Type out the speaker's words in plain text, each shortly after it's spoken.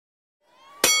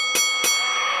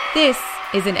This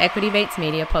is an Equity Mates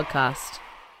Media podcast.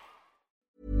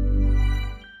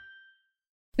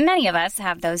 Many of us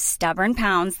have those stubborn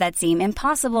pounds that seem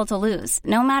impossible to lose,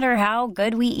 no matter how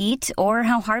good we eat or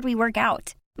how hard we work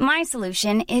out. My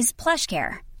solution is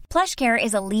PlushCare. PlushCare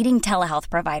is a leading telehealth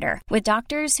provider with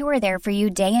doctors who are there for you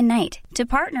day and night to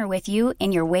partner with you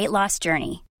in your weight loss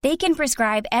journey. They can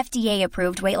prescribe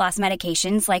FDA-approved weight loss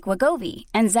medications like Wegovy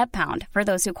and Zepbound for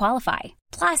those who qualify.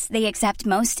 Plus, they accept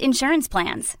most insurance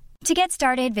plans. To get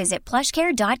started, visit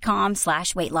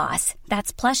plushcare.com/weightloss.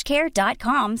 That's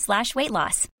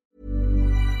plushcare.com/weightloss.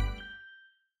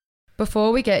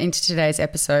 Before we get into today's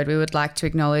episode, we would like to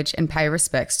acknowledge and pay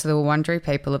respects to the Wurundjeri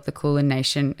people of the Kulin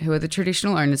Nation, who are the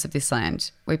traditional owners of this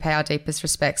land. We pay our deepest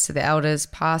respects to the elders,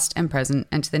 past and present,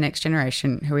 and to the next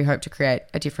generation, who we hope to create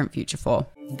a different future for.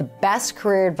 The best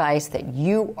career advice that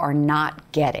you are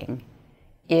not getting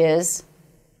is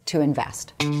to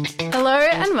invest. Hello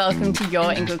and welcome to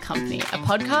You're in Good Company, a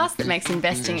podcast that makes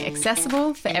investing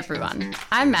accessible for everyone.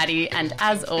 I'm Maddie, and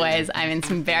as always, I'm in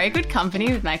some very good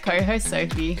company with my co-host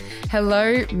Sophie.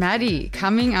 Hello, Maddie.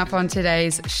 Coming up on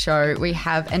today's show, we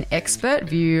have an expert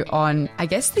view on, I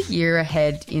guess, the year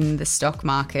ahead in the stock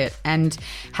market and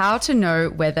how to know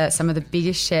whether some of the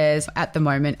biggest shares at the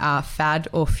moment are fad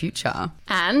or future.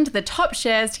 And the top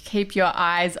shares to keep your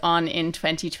eyes on in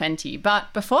 2020.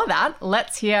 But before that,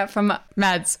 let's hear from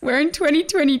Mads. We're in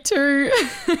 2022.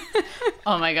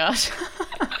 Oh my gosh.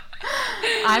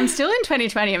 I'm still in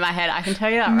 2020 in my head. I can tell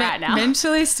you that right now.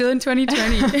 Mentally still in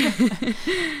 2020.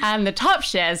 And the top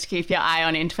shares to keep your eye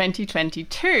on in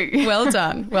 2022. Well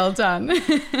done. Well done.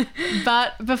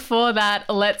 But before that,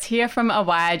 let's hear from a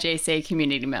YRGC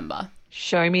community member.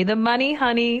 Show me the money,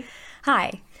 honey.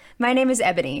 Hi, my name is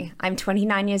Ebony. I'm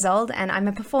 29 years old and I'm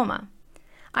a performer.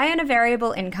 I earn a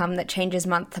variable income that changes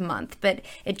month to month, but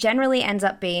it generally ends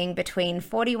up being between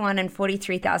 $41,000 and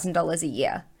 $43,000 a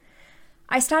year.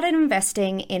 I started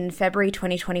investing in February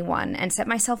 2021 and set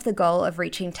myself the goal of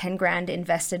reaching 10 grand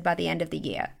invested by the end of the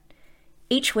year.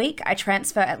 Each week, I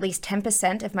transfer at least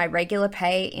 10% of my regular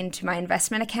pay into my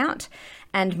investment account,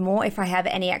 and more if I have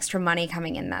any extra money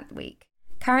coming in that week.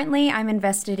 Currently, I'm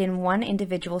invested in one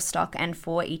individual stock and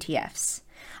 4 ETFs.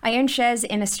 I own shares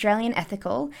in Australian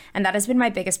Ethical, and that has been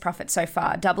my biggest profit so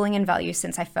far, doubling in value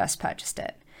since I first purchased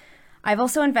it. I've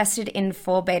also invested in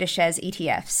 4 BetaShares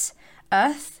ETFs,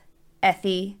 Earth,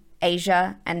 Ethy,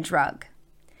 Asia, and Drug.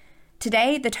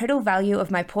 Today, the total value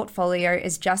of my portfolio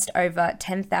is just over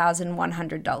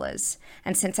 $10,100,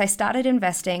 and since I started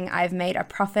investing, I've made a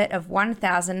profit of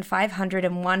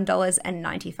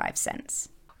 $1,501.95.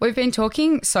 We've been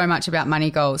talking so much about money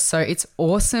goals, so it's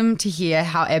awesome to hear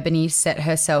how Ebony set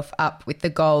herself up with the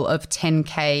goal of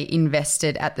 10K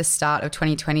invested at the start of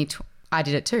 2020. I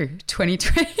did it too,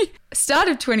 2020. Start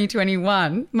of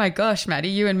 2021. My gosh, Maddie,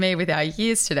 you and me with our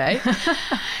years today.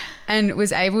 And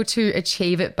was able to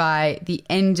achieve it by the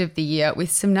end of the year with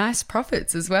some nice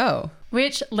profits as well.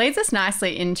 Which leads us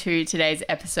nicely into today's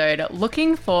episode,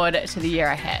 looking forward to the year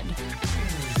ahead.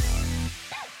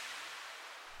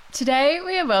 Today,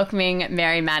 we are welcoming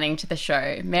Mary Manning to the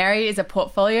show. Mary is a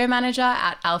portfolio manager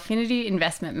at Alfinity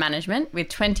Investment Management with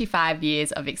 25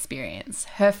 years of experience.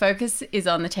 Her focus is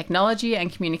on the technology and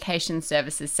communication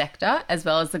services sector, as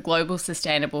well as the Global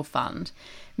Sustainable Fund.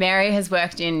 Mary has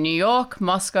worked in New York,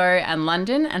 Moscow, and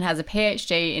London, and has a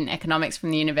PhD in economics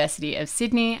from the University of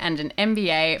Sydney and an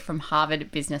MBA from Harvard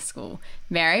Business School.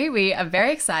 Mary, we are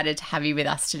very excited to have you with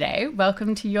us today.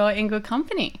 Welcome to You're in Good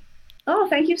Company. Oh,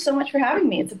 thank you so much for having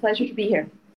me. It's a pleasure to be here.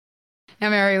 Now,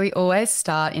 Mary, we always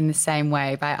start in the same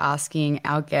way by asking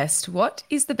our guest, what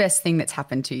is the best thing that's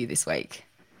happened to you this week?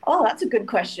 Oh, that's a good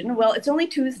question. Well, it's only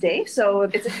Tuesday, so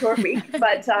it's a short week.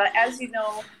 But as you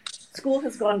know, school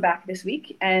has gone back this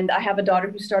week, and I have a daughter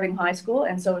who's starting high school,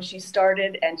 and so she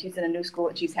started and she's in a new school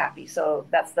and she's happy. So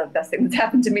that's the best thing that's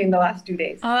happened to me in the last 2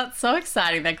 days. Oh, that's so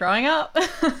exciting. They're growing up.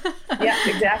 Yeah,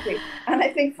 exactly. And I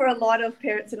think for a lot of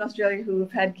parents in Australia who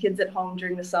have had kids at home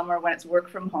during the summer when it's work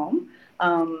from home,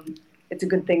 it's a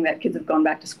good thing that kids have gone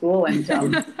back to school. And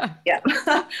yeah,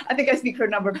 I think I speak for a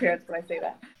number of parents when I say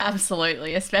that.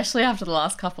 Absolutely, especially after the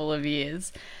last couple of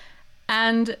years.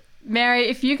 And Mary,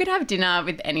 if you could have dinner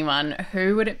with anyone,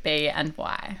 who would it be and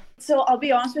why? So I'll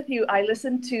be honest with you, I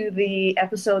listened to the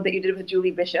episode that you did with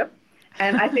Julie Bishop,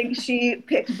 and I think she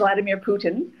picked Vladimir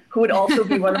Putin, who would also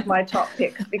be one of my top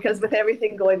picks, because with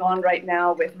everything going on right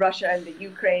now with Russia and the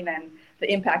Ukraine and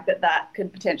the impact that that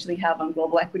could potentially have on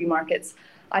global equity markets,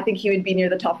 I think he would be near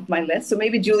the top of my list. So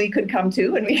maybe Julie could come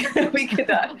too, and we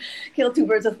could kill 2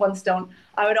 birds with 1 stone.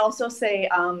 I would also say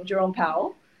Jerome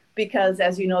Powell, because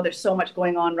as you know, there's so much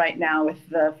going on right now with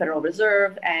the Federal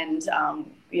Reserve and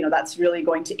that's really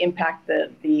going to impact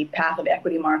the path of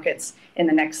equity markets in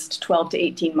the next 12 to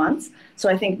 18 months. So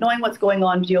I think knowing what's going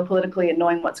on geopolitically and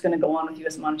knowing what's going to go on with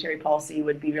U.S. monetary policy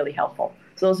would be really helpful.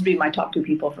 So those would be my top two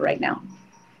people for right now.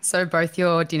 So both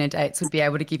your dinner dates would be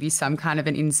able to give you some kind of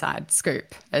an inside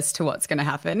scoop as to what's going to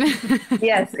happen.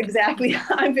 Yes, exactly.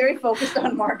 I'm very focused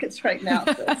on markets right now.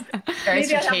 So very maybe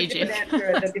strategic. I'll have a different answer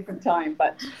at a different time,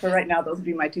 but for right now, those would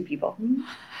be my two people.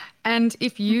 And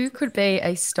if you could be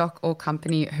a stock or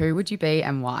company, who would you be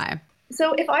and why?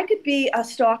 So if I could be a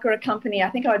stock or a company,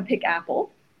 I think I would pick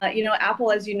Apple.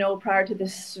 Apple, as you know, prior to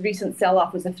this recent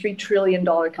sell-off was a $3 trillion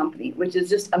company, which is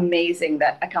just amazing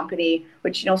that a company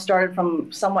which, started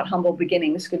from somewhat humble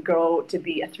beginnings could grow to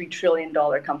be a $3 trillion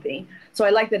company. So I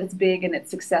like that it's big and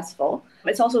it's successful.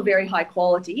 It's also very high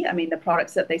quality. I mean, the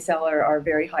products that they sell are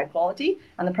very high quality,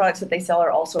 and the products that they sell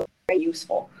are also very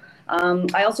useful.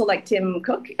 I also like Tim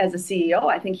Cook as a CEO.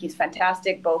 I think he's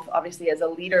fantastic, both obviously as a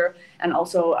leader and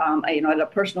also, at a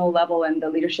personal level and the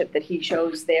leadership that he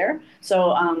shows there.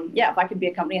 So, if I could be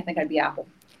a company, I think I'd be Apple.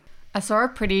 I saw a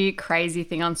pretty crazy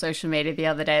thing on social media the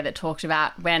other day that talked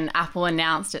about when Apple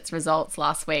announced its results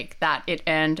last week that it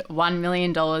earned $1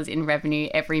 million in revenue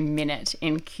every minute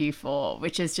in Q4,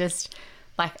 which is just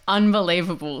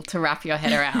unbelievable to wrap your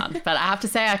head around. But I have to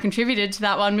say I contributed to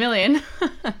that 1 million.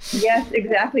 Yes,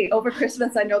 exactly. Over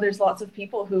Christmas, I know there's lots of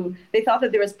people who they thought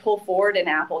that there was pull forward in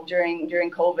Apple during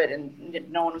COVID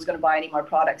and no one was going to buy any more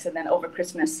products. And then over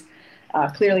Christmas,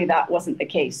 clearly that wasn't the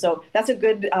case. So that's a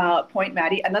good point,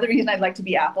 Maddie. Another reason I'd like to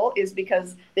be Apple is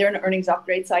because they're in an earnings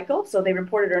upgrade cycle. So they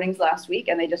reported earnings last week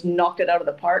and they just knocked it out of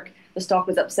the park. The stock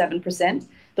was up 7%.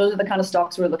 Those are the kind of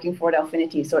stocks we're looking for at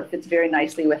Alphinity. So it fits very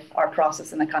nicely with our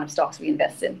process and the kind of stocks we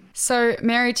invest in. So,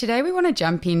 Mary, today we want to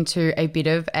jump into a bit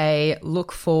of a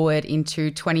look forward into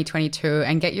 2022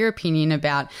 and get your opinion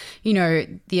about,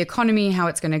 the economy, how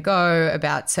it's going to go,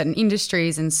 about certain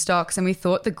industries and stocks. And we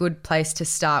thought the good place to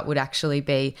start would actually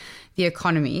be the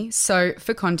economy. So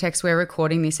for context, we're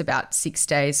recording this about 6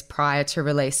 days prior to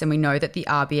release, and we know that the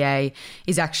RBA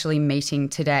is actually meeting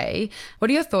today.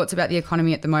 What are your thoughts about the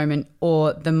economy at the moment,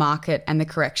 or the market and the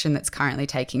correction that's currently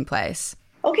taking place?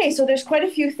 Okay, so there's quite a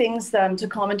few things to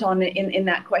comment on in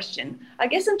that question. I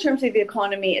guess in terms of the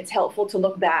economy, it's helpful to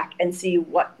look back and see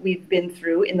what we've been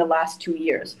through in the last 2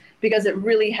 years, because it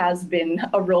really has been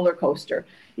a roller coaster.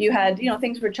 You had,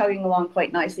 things were chugging along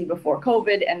quite nicely before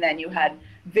COVID, and then you had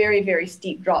very, very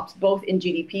steep drops, both in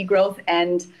GDP growth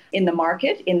and in the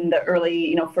market in the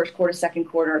early, first quarter, second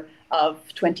quarter of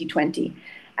 2020.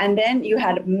 And then you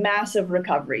had massive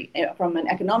recovery. From an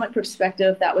economic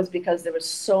perspective, that was because there was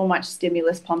so much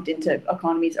stimulus pumped into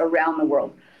economies around the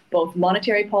world, both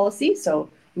monetary policy. So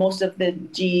most of the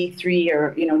G3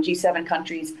 or G7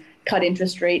 countries cut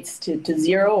interest rates to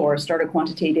zero or started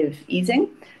quantitative easing.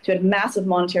 So you had massive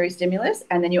monetary stimulus,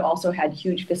 and then you also had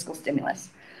huge fiscal stimulus.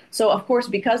 So, of course,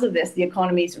 because of this, the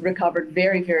economies recovered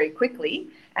very, very quickly,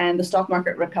 and the stock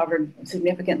market recovered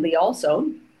significantly also.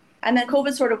 And then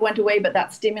COVID sort of went away, but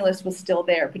that stimulus was still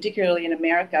there, particularly in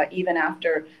America. Even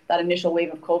after that initial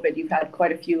wave of COVID, you've had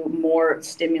quite a few more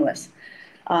stimulus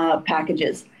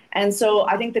packages. And so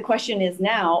I think the question is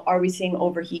now, are we seeing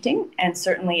overheating? And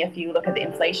certainly if you look at the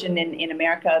inflation in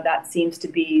America, that seems to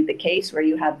be the case, where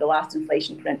you have the last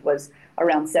inflation print was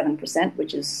around 7%,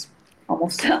 which is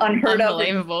almost unheard of.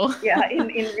 Unbelievable.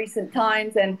 In recent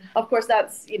times. And of course,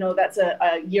 that's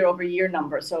a year over year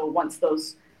number. So once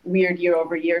those weird year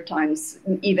over year times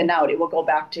even out, it will go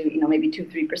back to, maybe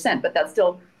 2-3%, but that's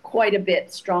still quite a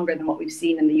bit stronger than what we've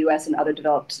seen in the US and other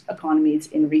developed economies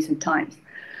in recent times.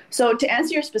 So to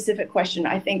answer your specific question,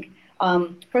 I think,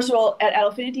 first of all, at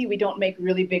Alphinity, we don't make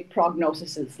really big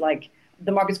prognoses, like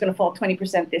the market's going to fall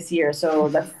 20% this year, so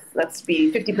let's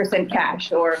be 50%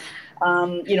 cash, or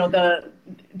the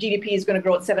GDP is going to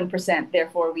grow at 7%,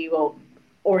 therefore we will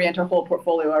orient our whole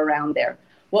portfolio around there.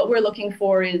 What we're looking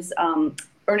for is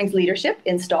earnings leadership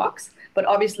in stocks, but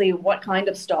obviously what kind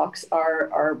of stocks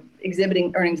are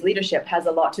exhibiting earnings leadership has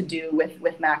a lot to do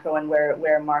with macro and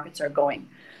where markets are going.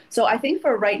 So I think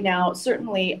for right now,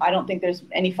 certainly I don't think there's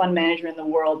any fund manager in the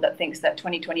world that thinks that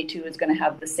 2022 is going to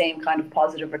have the same kind of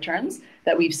positive returns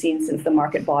that we've seen since the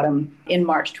market bottom in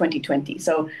March 2020.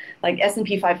 So like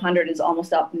S&P 500 is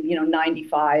almost up,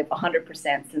 95,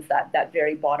 100% since that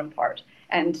very bottom part.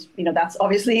 And, that's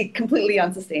obviously completely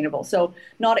unsustainable. So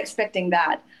not expecting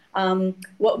that.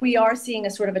 What we are seeing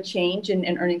is sort of a change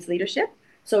in earnings leadership.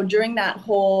 So during that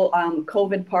whole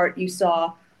COVID part, you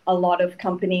saw a lot of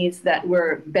companies that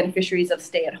were beneficiaries of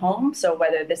stay at home. So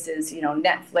whether this is,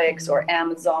 Netflix or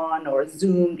Amazon or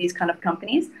Zoom, these kind of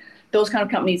companies, those kind of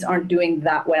companies aren't doing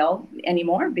that well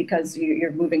anymore because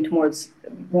you're moving towards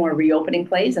more reopening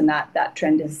plays, and that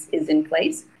trend is in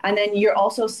place. And then you're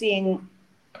also seeing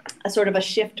a sort of a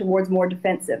shift towards more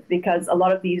defensive because a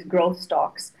lot of these growth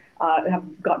stocks have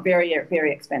got very,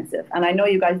 very expensive. And I know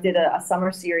you guys did a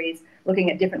summer series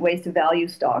looking at different ways to value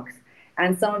stocks.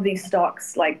 And some of these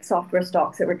stocks, like software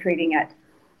stocks that were trading at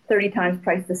 30 times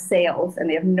price to sales and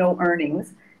they have no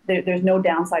earnings, there's no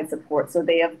downside support. So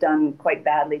they have done quite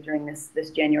badly during this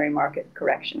January market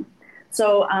correction.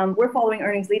 So we're following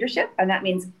earnings leadership, and that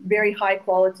means very high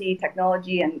quality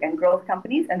technology and growth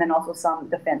companies, and then also some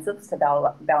defensives to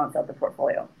balance out the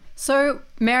portfolio. So,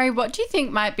 Mary, what do you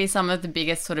think might be some of the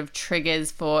biggest sort of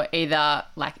triggers for either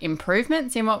like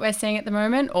improvements in what we're seeing at the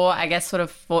moment, or I guess sort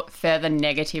of further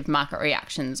negative market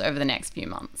reactions over the next few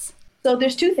months? So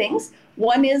there's two things.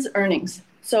 One is earnings.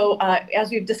 So as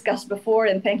we've discussed before,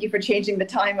 and thank you for changing the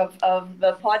time of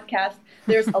the podcast,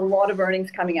 there's a lot of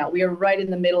earnings coming out. We are right in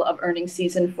the middle of earnings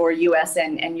season for US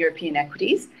and European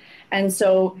equities. And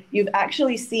so you've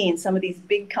actually seen some of these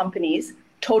big companies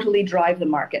totally drive the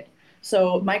market.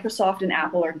 So Microsoft and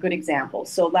Apple are good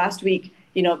examples. So last week,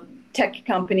 tech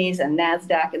companies and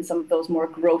NASDAQ and some of those more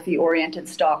growthy oriented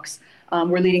stocks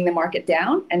were leading the market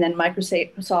down. And then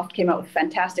Microsoft came out with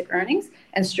fantastic earnings,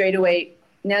 and straight away,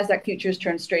 NASDAQ futures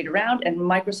turned straight around, and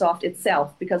Microsoft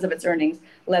itself, because of its earnings,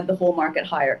 led the whole market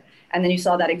higher. And then you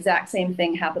saw that exact same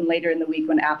thing happen later in the week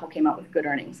when Apple came out with good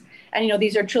earnings. And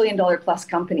these are $1 trillion plus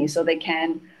companies, so they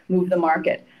can move the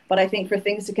market. But I think for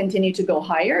things to continue to go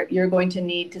higher, you're going to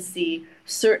need to see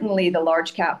certainly the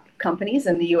large cap companies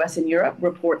in the US and Europe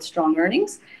report strong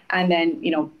earnings. And then,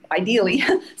 ideally,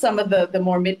 some of the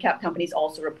more mid cap companies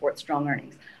also report strong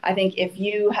earnings. I think if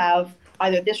you have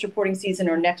either this reporting season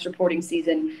or next reporting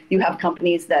season, you have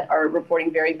companies that are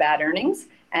reporting very bad earnings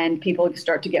and people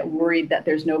start to get worried that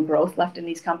there's no growth left in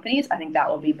these companies, I think that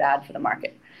will be bad for the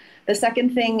market. The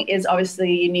second thing is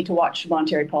obviously you need to watch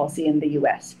monetary policy in the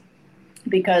US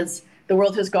because the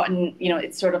world has gotten,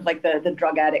 it's sort of like the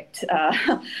drug addict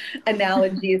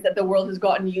analogy is that the world has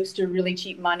gotten used to really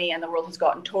cheap money and the world has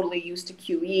gotten totally used to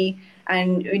QE.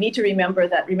 And we need to remember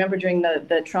during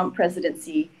the Trump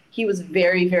presidency, he was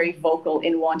very, very vocal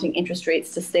in wanting interest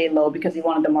rates to stay low because he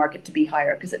wanted the market to be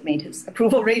higher because it made his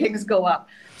approval ratings go up.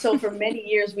 So for many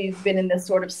years, we've been in this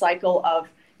sort of cycle of,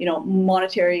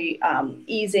 monetary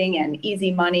easing and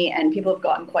easy money, and people have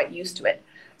gotten quite used to it.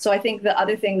 So I think the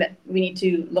other thing that we need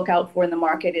to look out for in the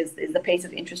market is the pace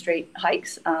of interest rate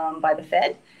hikes by the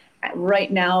Fed.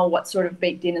 Right now, what's sort of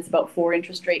baked in is about 4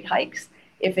 interest rate hikes.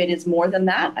 If it is more than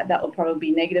that, that will probably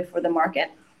be negative for the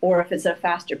market. Or if it's a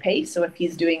faster pace, so if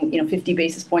he's doing 50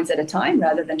 basis points at a time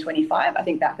rather than 25, I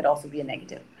think that could also be a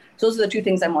negative. So those are the two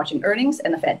things I'm watching, earnings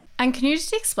and the Fed. And can you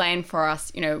just explain for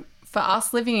us, for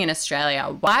us living in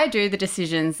Australia, why do the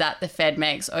decisions that the Fed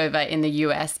makes over in the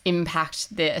US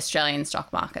impact the Australian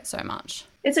stock market so much?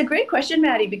 It's a great question,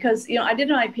 Maddie, because I did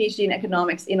my PhD in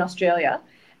economics in Australia.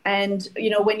 And,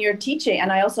 when you're teaching,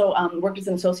 and I also worked as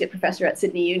an associate professor at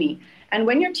Sydney Uni, and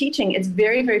when you're teaching, it's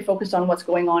very, very focused on what's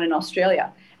going on in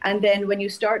Australia. And then when you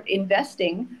start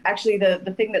investing, actually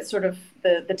the thing that's sort of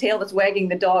the tail that's wagging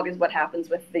the dog is what happens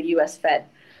with the US Fed.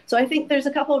 So I think there's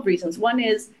a couple of reasons. One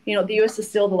is, the US is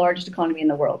still the largest economy in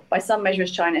the world. By some measures,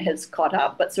 China has caught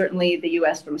up, but certainly the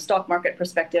US from a stock market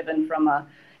perspective and from a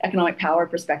economic power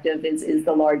perspective is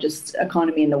the largest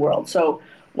economy in the world. So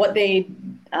what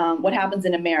happens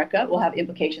in America will have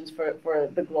implications for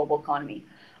the global economy.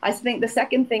 I think the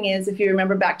second thing is, if you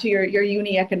remember back to your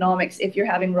uni economics, if you're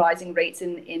having rising rates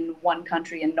in one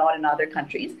country and not in other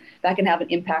countries, that can have an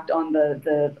impact on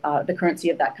the currency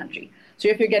of that country. So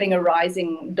if you're getting a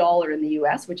rising dollar in the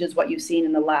US, which is what you've seen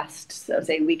in the last,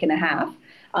 say, week and a half,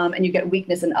 and you get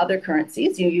weakness in other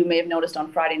currencies, you may have noticed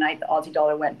on Friday night the Aussie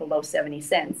dollar went below 70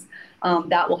 cents.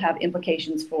 That will have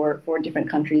implications for different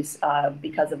countries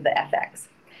because of the FX.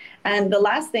 And the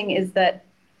last thing is that,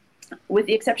 with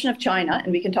the exception of China,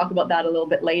 and we can talk about that a little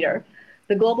bit later,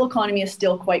 the global economy is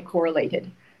still quite correlated.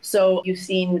 So you've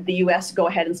seen the US go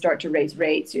ahead and start to raise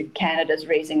rates. Canada's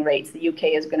raising rates. The UK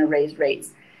is going to raise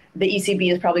rates. The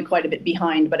ECB is probably quite a bit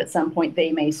behind, but at some point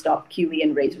they may stop QE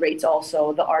and raise rates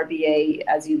also. The RBA,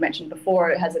 as you mentioned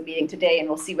before, has a meeting today, and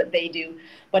we'll see what they do.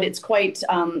 But it's quite,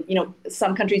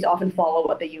 some countries often follow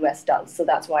what the US does. So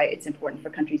that's why it's important for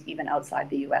countries even outside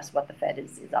the US what the Fed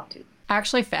is up to. I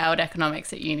actually failed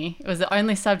economics at uni. It was the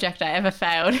only subject I ever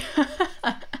failed.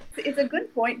 It's a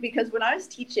good point, because when I was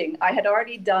teaching, I had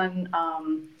already done,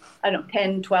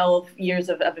 10, 12 years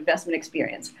of investment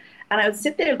experience. And I would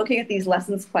sit there looking at these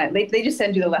lessons plan. They just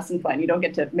send you the lesson plan. You don't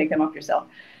get to make them up yourself.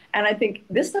 And I think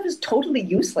this stuff is totally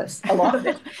useless, a lot of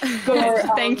it.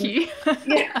 Thank you.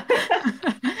 Yeah.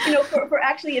 For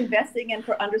actually investing and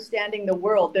for understanding the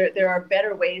world, there are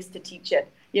better ways to teach it,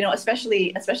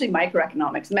 especially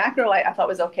microeconomics. Macro, I thought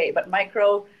was okay, but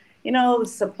micro,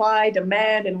 supply,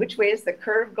 demand, and which way is the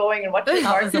curve going and what's your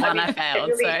margin. That was the one I failed.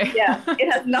 Yeah,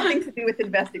 it has nothing to do with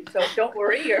investing, so don't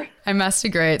worry. I must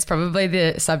agree, it's probably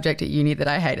the subject at uni that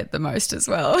I hated the most as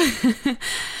well.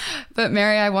 But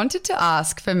Mary, I wanted to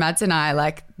ask, for Mads and I,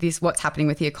 like this, what's happening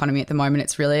with the economy at the moment,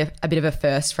 it's really a bit of a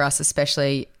first for us,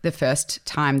 especially the first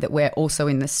time that we're also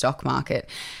in the stock market.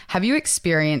 Have you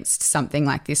experienced something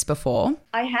like this before?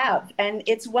 I have, and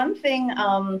it's one thing...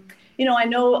 I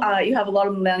know you have a lot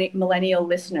of millennial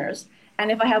listeners,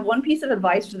 and if I have one piece of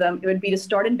advice for them, it would be to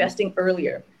start investing early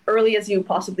as you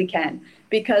possibly can,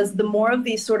 because the more of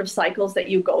these sort of cycles that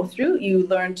you go through, you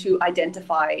learn to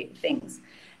identify things.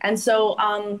 And so,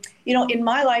 in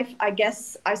my life, I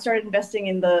guess I started investing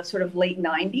in the sort of late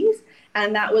 90s,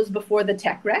 and that was before the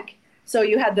tech wreck. So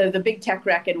you had the big tech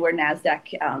wreck and where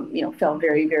NASDAQ, fell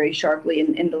very, very sharply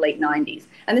in the late 90s.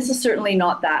 And this is certainly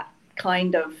not that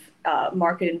kind of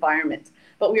market environment.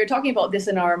 But we were talking about this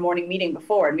in our morning meeting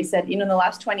before, and we said, in the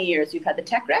last 20 years, you've had the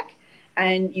tech wreck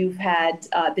and you've had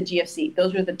the GFC.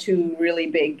 Those were the two really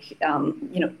big,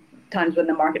 times when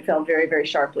the market fell very, very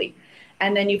sharply.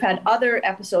 And then you've had other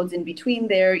episodes in between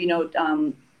there.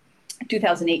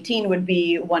 2018 would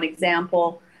be one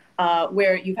example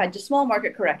where you've had just small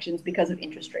market corrections because of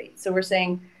interest rates. So we're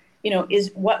saying, is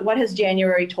what has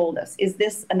January told us? Is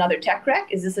this another tech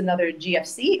wreck? Is this another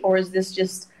GFC? Or is this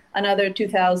just another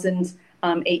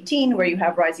 2018 where you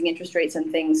have rising interest rates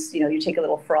and things, you take a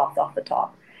little froth off the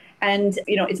top? And,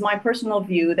 it's my personal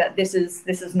view that this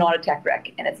is not a tech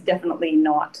wreck, and it's definitely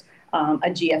not a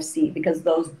GFC, because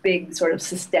those big sort of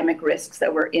systemic risks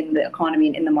that were in the economy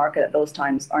and in the market at those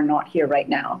times are not here right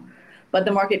now. But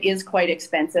the market is quite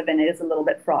expensive and it is a little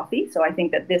bit frothy. So I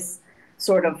think that this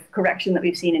sort of correction that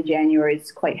we've seen in January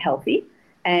is quite healthy.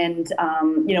 And,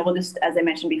 we'll just, as I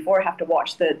mentioned before, have to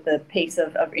watch the pace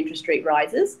of interest rate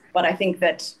rises. But I think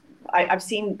that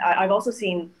I've also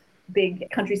seen big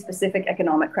country-specific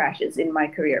economic crashes in my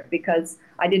career, because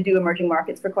I did do emerging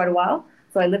markets for quite a while.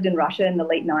 So I lived in Russia in the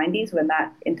late 90s when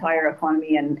that entire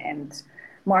economy and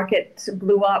market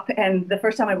blew up. And the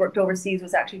first time I worked overseas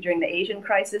was actually during the Asian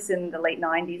crisis in the late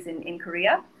 90s in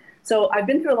Korea. So I've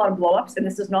been through a lot of blowups, and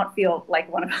this does not feel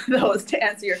like one of those, to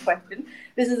answer your question.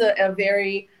 This is a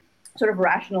very sort of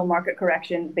rational market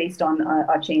correction based on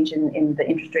a change in the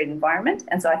interest rate environment.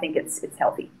 And so I think it's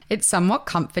healthy. It's somewhat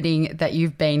comforting that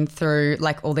you've been through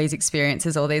like all these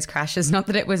experiences, all these crashes. Not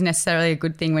that it was necessarily a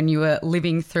good thing when you were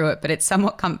living through it, but it's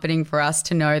somewhat comforting for us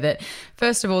to know that,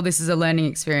 first of all, this is a learning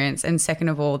experience, and second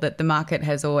of all, that the market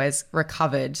has always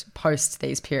recovered post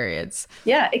these periods.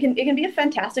 Yeah, it can be a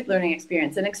fantastic learning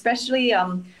experience, and especially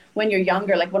when you're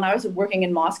younger. Like when I was working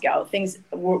in Moscow, things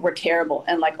were terrible,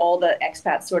 and like all the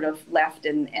expats sort of left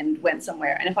and went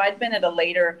somewhere. And if I'd been at a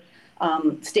later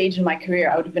stage in my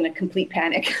career, I would have been a complete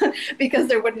panic because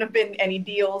there wouldn't have been any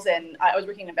deals, and I was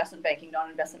working in investment banking, not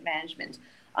investment management.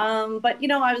 But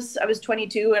I was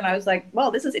 22 and I was like,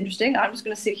 well, this is interesting. I'm just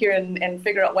going to sit here and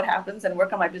figure out what happens and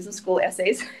work on my business school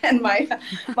essays and my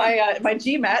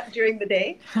GMAT during the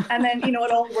day. And then,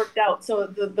 it all worked out. So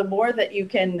the more that you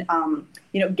can,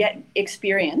 get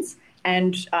experience,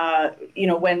 and,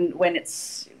 when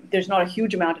there's not a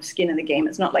huge amount of skin in the game,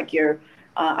 it's not like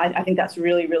I think that's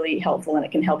really, really helpful, and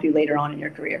it can help you later on in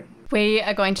your career. We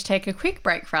are going to take a quick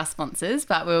break for our sponsors,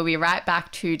 but we'll be right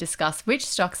back to discuss which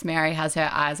stocks Mary has her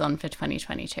eyes on for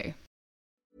 2022.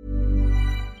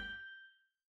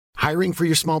 Hiring for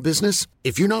your small business?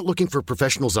 If you're not looking for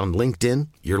professionals on LinkedIn,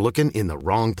 you're looking in the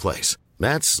wrong place.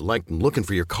 That's like looking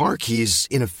for your car keys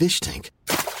in a fish tank.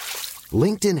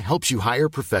 LinkedIn helps you hire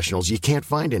professionals you can't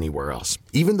find anywhere else,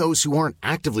 even those who aren't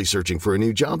actively searching for a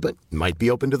new job but might be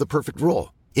open to the perfect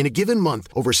role. In a given month,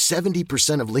 over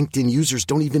 70% of LinkedIn users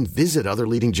don't even visit other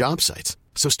leading job sites.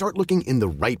 So start looking in the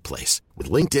right place. With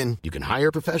LinkedIn, you can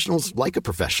hire professionals like a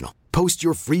professional. Post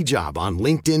your free job on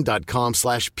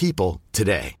linkedin.com/people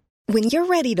today. When you're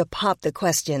ready to pop the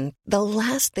question, the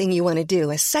last thing you want to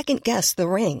do is second-guess the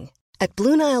ring. At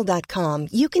BlueNile.com,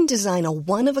 you can design a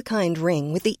one-of-a-kind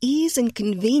ring with the ease and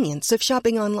convenience of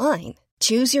shopping online.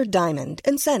 Choose your diamond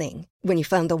and setting. When you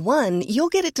find the one, you'll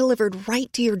get it delivered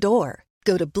right to your door.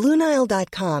 Go to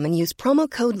BlueNile.com and use promo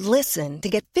code LISTEN to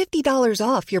get $50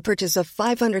 off your purchase of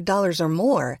 $500 or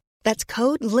more. That's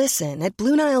code LISTEN at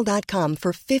BlueNile.com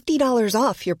for $50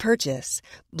 off your purchase.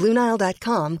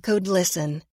 BlueNile.com, code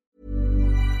LISTEN.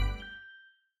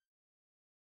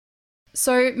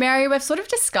 So, Mary, we've sort of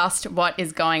discussed what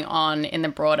is going on in the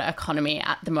broader economy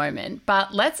at the moment,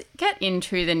 but let's get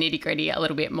into the nitty-gritty a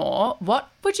little bit more. What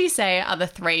would you say are the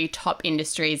 3 top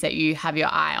industries that you have your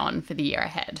eye on for the year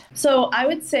ahead? So I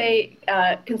would say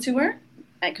consumer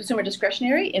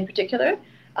discretionary in particular,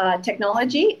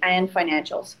 technology, and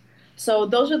financials. So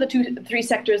those are the 3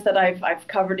 sectors that I've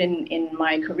covered in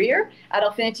my career. At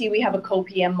Alphinity, we have a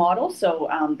co-PM model. So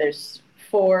there's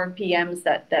 4 PMs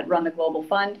that run the global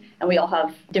fund, and we all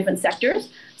have different sectors.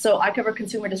 So I cover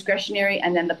consumer discretionary,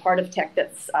 and then the part of tech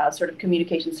that's sort of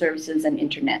communication services and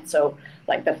internet. So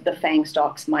like the FANG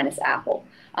stocks minus Apple.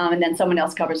 And then someone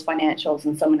else covers financials,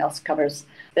 and someone else covers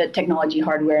the technology,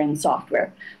 hardware, and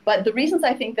software. But the reasons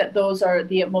I think that those are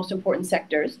the most important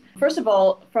sectors, first of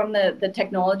all, from the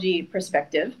technology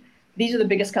perspective, these are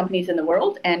the biggest companies in the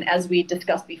world. And as we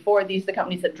discussed before, these are the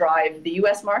companies that drive the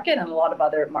US market and a lot of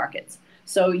other markets.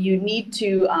 So you need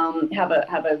to have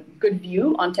a good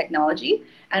view on technology.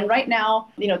 And right now,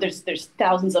 there's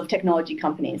thousands of technology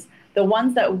companies. The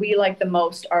ones that we like the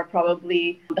most are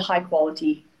probably the high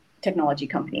quality technology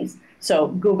companies. So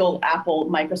Google, Apple,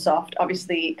 Microsoft,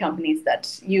 obviously companies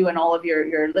that you and all of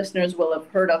your listeners will have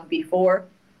heard of before.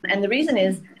 And the reason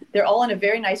is they're all in a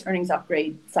very nice earnings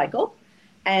upgrade cycle.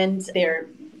 And they're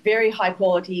very high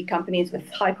quality companies with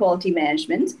high quality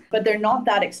management, but they're not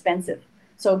that expensive.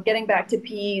 So getting back to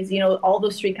PEs, all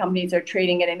those 3 companies are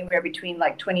trading at anywhere between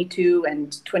like 22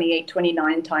 and 28,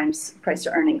 29 times price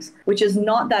to earnings, which is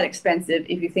not that expensive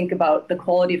if you think about the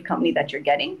quality of company that you're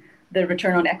getting, the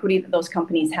return on equity that those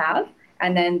companies have,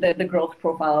 and then the growth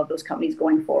profile of those companies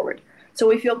going forward. So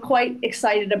we feel quite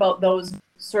excited about those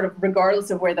sort of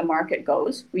regardless of where the market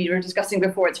goes. We were discussing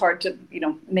before, it's hard to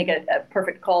make a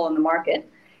perfect call on the market.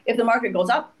 If the market goes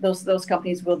up, those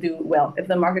companies will do well. If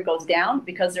the market goes down,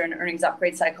 because they're in an earnings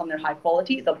upgrade cycle and they're high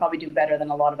quality, they'll probably do better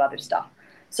than a lot of other stuff.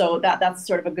 So that's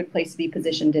sort of a good place to be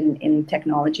positioned in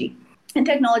technology. In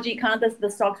technology, kind of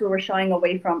the stocks where we're shying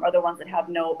away from are the ones that have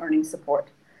no earnings support.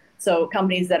 So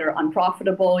companies that are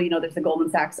unprofitable, there's the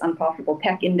Goldman Sachs Unprofitable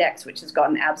Tech Index, which has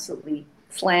gotten absolutely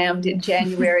slammed in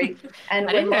January. And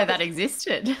I didn't know that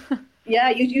existed. Yeah,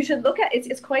 you should look at it.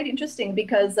 It's quite interesting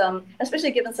because, especially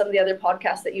given some of the other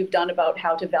podcasts that you've done about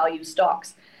how to value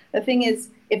stocks. The thing is,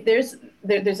 if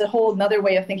there's a whole another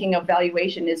way of thinking of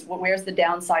valuation is where's the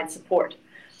downside support.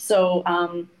 So,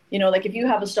 like if you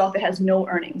have a stock that has no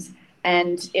earnings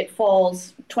and it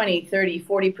falls 20, 30,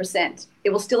 40%, it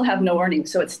will still have no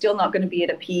earnings. So it's still not going to be at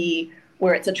a PE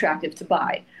where it's attractive to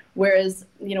buy. Whereas,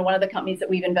 one of the companies that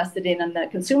we've invested in on the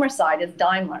consumer side is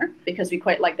Daimler, because we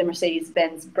quite like the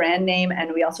Mercedes-Benz brand name,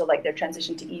 and we also like their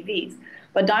transition to EVs.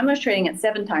 But Daimler's trading at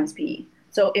 7 times PE.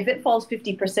 So if it falls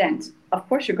 50%, of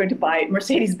course you're going to buy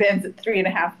Mercedes-Benz at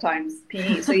 3.5 times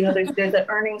PE. So, there's an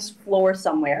earnings floor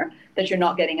somewhere that you're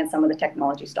not getting in some of the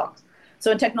technology stocks.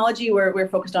 So in technology, we're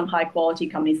focused on high quality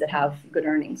companies that have good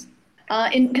earnings.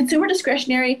 In consumer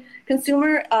discretionary,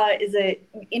 consumer is an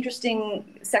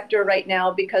interesting sector right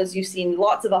now because you've seen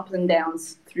lots of ups and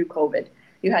downs through COVID.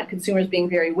 You had consumers being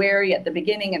very wary at the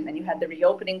beginning, and then you had the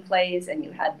reopening plays, and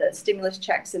you had the stimulus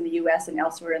checks in the US and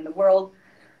elsewhere in the world.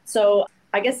 So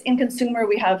I guess in consumer,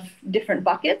 we have different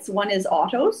buckets. One is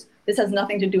autos. This has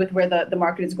nothing to do with where the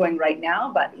market is going right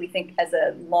now, but we think as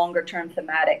a longer term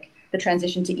thematic, the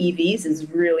transition to EVs is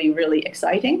really, really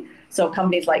exciting. So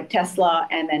companies like Tesla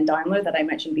and then Daimler that I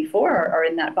mentioned before are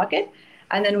in that bucket.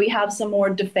 And then we have some more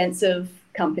defensive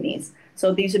companies.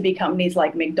 So these would be companies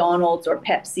like McDonald's or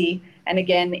Pepsi. And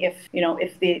again, if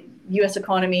the US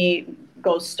economy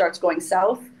starts going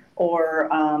south or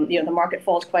the market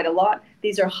falls quite a lot,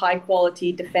 these are high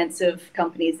quality defensive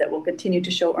companies that will continue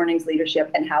to show earnings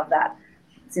leadership and have that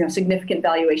significant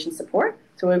valuation support.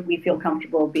 So we feel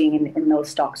comfortable being in those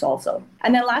stocks also.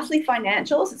 And then lastly,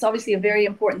 financials. It's obviously a very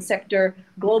important sector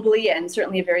globally and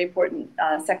certainly a very important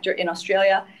sector in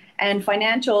Australia. And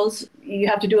financials, you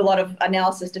have to do a lot of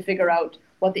analysis to figure out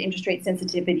what the interest rate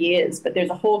sensitivity is. But there's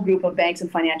a whole group of banks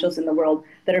and financials in the world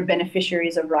that are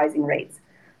beneficiaries of rising rates.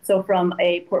 So from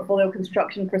a portfolio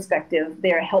construction perspective,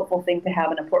 they're a helpful thing to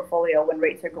have in a portfolio when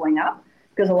rates are going up,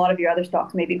 because a lot of your other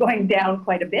stocks may be going down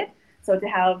quite a bit. So to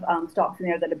have stocks in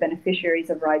there that are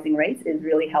beneficiaries of rising rates is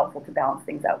really helpful to balance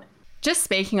things out. Just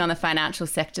speaking on the financial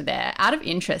sector there, out of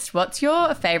interest, what's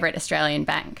your favourite Australian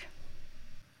bank?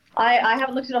 I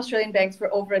haven't looked at Australian banks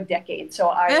for over a decade, so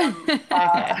I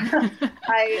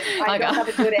don't have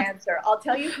a good answer. I'll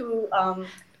tell you who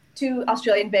two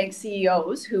Australian bank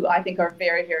CEOs who I think are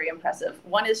very, very impressive.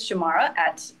 One is Shemara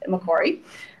at Macquarie,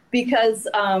 because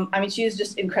she is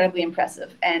just incredibly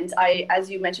impressive. And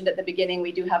as you mentioned at the beginning,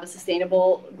 we do have a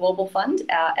sustainable global fund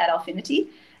at Alphinity.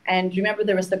 And remember,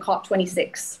 there was the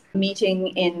COP26 meeting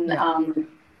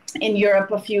in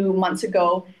Europe a few months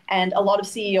ago, and a lot of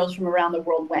CEOs from around the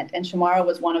world went, and Shemara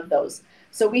was one of those.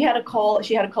 So we had a call.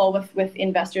 She had a call with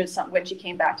investors when she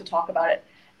came back to talk about it,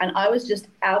 and I was just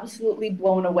absolutely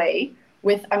blown away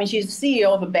with. I mean, she's the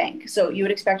CEO of a bank, so you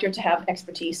would expect her to have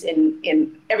expertise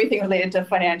in everything related to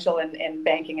financial and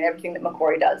banking and everything that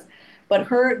Macquarie does. But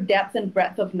her depth and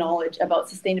breadth of knowledge about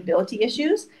sustainability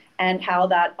issues and how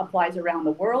that applies around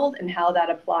the world and how that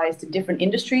applies to different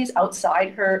industries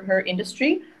outside her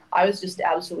industry, I was just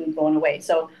absolutely blown away.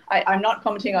 So I'm not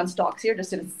commenting on stocks here,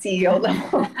 just at a CEO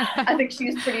level. I think she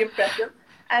was pretty impressive.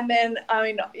 And then, I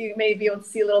mean, you may be able to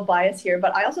see a little bias here,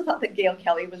 but I also thought that Gail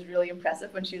Kelly was really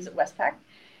impressive when she was at Westpac.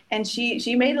 And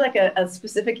she made like a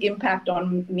specific impact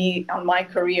on me, on my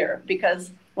career,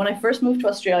 because when I first moved to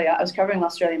Australia, I was covering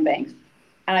Australian banks,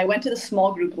 and I went to the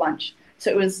small group lunch. So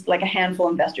it was like a handful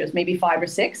of investors, maybe 5 or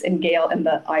 6, and Gail and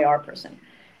the IR person.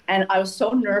 And I was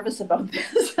so nervous about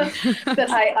this that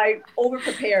I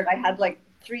over-prepared. I had like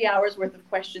 3 hours worth of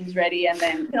questions ready. And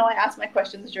then, I asked my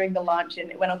questions during the lunch and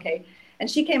it went okay. And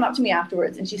she came up to me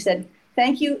afterwards and she said,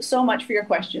 "Thank you so much for your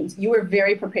questions. You were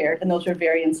very prepared and those were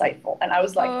very insightful." And I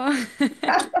was like,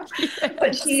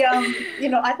 but she,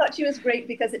 I thought she was great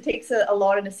because it takes a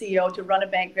lot in a CEO to run a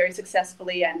bank very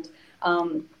successfully and,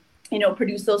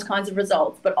 produce those kinds of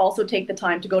results, but also take the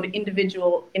time to go to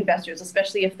individual investors,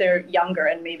 especially if they're younger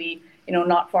and maybe,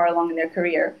 not far along in their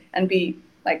career, and be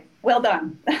like, well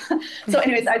done. So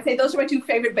anyways, I'd say those are my 2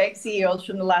 favorite bank CEOs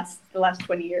from the last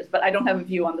 20 years, but I don't have a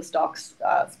view on the stocks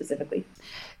specifically.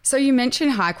 So you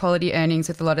mentioned high quality earnings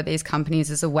with a lot of these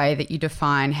companies as a way that you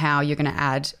define how you're going to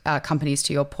add companies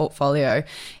to your portfolio.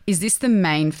 Is this the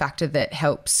main factor that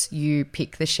helps you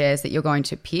pick the shares that you're going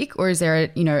to pick, or is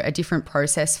there a different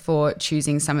process for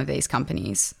choosing some of these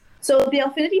companies? So the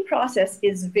Alphinity process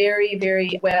is very,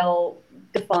 very well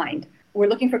defined. We're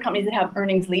looking for companies that have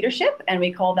earnings leadership, and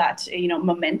we call that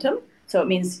momentum. So it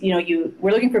means,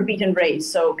 we're looking for beat and raise.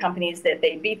 So companies that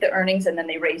they beat the earnings and then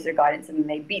they raise their guidance, and then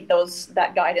they beat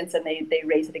that guidance and they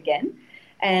raise it again.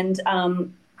 And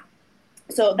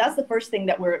so that's the first thing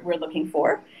that we're looking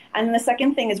for. And then the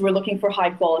second thing is we're looking for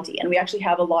high quality. And we actually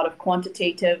have a lot of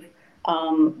quantitative,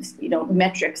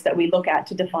 metrics that we look at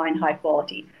to define high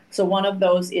quality. So one of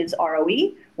those is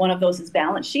ROE, one of those is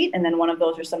balance sheet, and then one of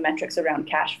those are some metrics around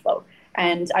cash flow.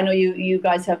 And I know you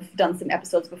guys have done some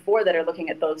episodes before that are looking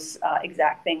at those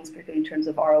exact things, particularly in terms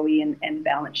of ROE and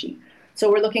balance sheet.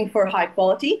 So we're looking for high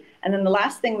quality. And then the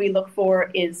last thing we look for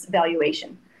is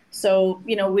valuation. So,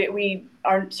 we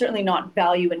are certainly not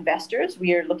value investors.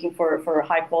 We are looking for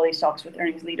high quality stocks with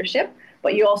earnings leadership,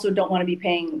 but you also don't want to be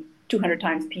paying 200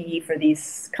 times PE for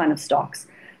these kind of stocks.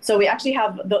 So we actually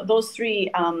have those 3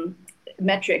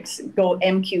 metrics go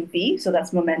MQV. So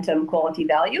that's momentum, quality,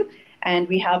 value. And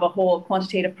we have a whole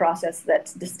quantitative process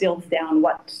that distills down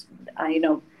what,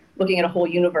 looking at a whole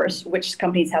universe, which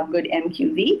companies have good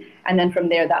MQV. And then from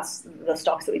there, that's the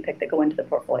stocks that we pick that go into the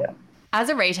portfolio. As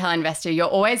a retail investor, you're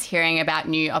always hearing about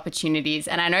new opportunities.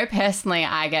 And I know personally,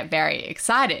 I get very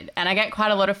excited and I get quite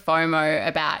a lot of FOMO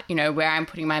about, where I'm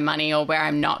putting my money or where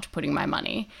I'm not putting my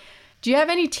money. Do you have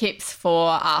any tips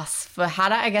for us for how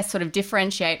to, sort of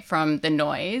differentiate from the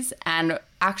noise and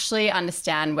actually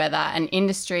understand whether an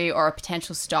industry or a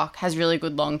potential stock has really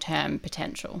good long-term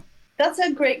potential? That's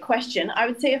a great question. I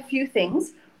would say a few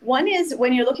things. One is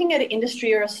when you're looking at an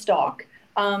industry or a stock,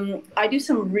 I do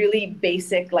some really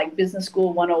basic like business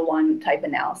school 101 type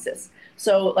analysis.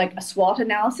 So like a SWOT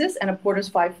analysis and a Porter's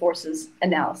 5 Forces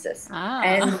analysis.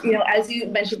 And, as you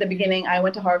mentioned at the beginning, I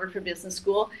went to Harvard for business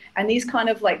school, and these kind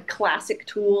of like classic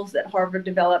tools that Harvard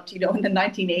developed, in the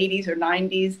 1980s or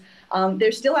 90s,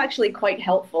 they're still actually quite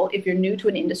helpful if you're new to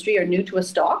an industry or new to a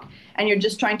stock, and you're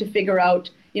just trying to figure out,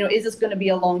 is this going to be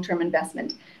a long-term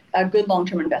investment, a good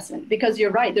long-term investment? Because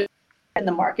you're right, in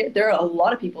the market, there are a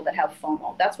lot of people that have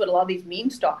FOMO. That's what a lot of these meme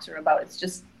stocks are about. It's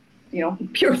just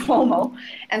pure FOMO.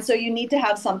 And so you need to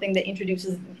have something that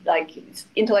introduces like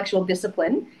intellectual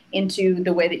discipline into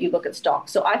the way that you look at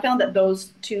stocks. So I found that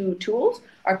those 2 tools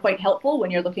are quite helpful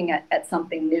when you're looking at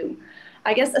something new.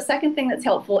 I guess a second thing that's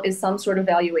helpful is some sort of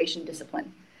valuation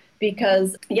discipline,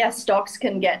 because yes, stocks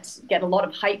can get a lot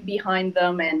of hype behind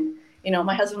them. And,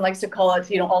 my husband likes to call it,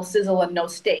 all sizzle and no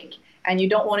steak. And you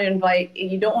don't want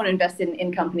to invest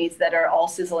in companies that are all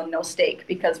sizzle and no steak,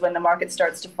 because when the market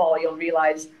starts to fall, you'll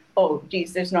realize, oh,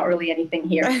 geez, there's not really anything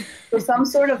here. So some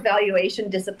sort of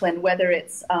valuation discipline, whether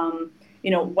it's,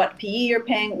 what PE you're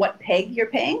paying, what PEG you're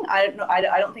paying.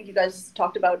 I don't think you guys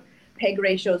talked about PEG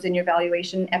ratios in your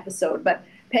valuation episode, but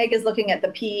PEG is looking at the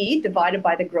PE divided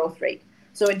by the growth rate.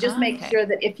 So it just makes sure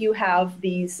that if you have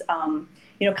these,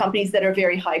 companies that are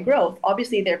very high growth,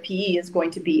 obviously their PE is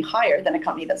going to be higher than a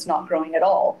company that's not growing at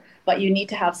all. But you need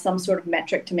to have some sort of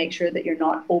metric to make sure that you're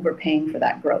not overpaying for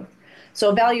that growth.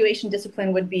 So valuation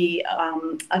discipline would be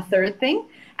a third thing.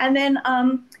 And then,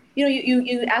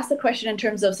 you ask the question in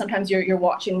terms of sometimes you're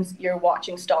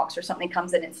watching stocks or something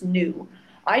comes in, it's new.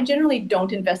 I generally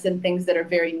don't invest in things that are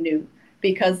very new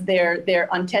because they're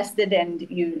untested and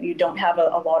you don't have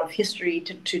a lot of history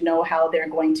to know how they're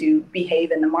going to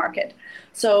behave in the market.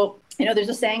 So, there's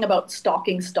a saying about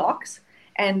stalking stocks,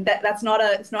 and it's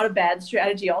not a bad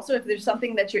strategy. Also, if there's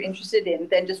something that you're interested in,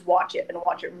 then just watch it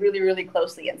really, really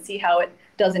closely and see how it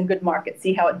does in good markets,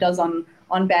 see how it does on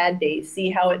bad days, see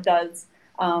how it does,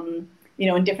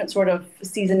 in different sort of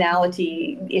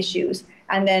seasonality issues.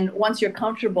 And then once you're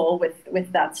comfortable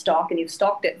with that stock and you've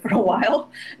stalked it for a while,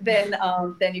 then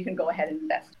you can go ahead and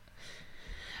invest.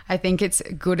 I think it's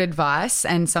good advice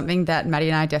and something that Maddie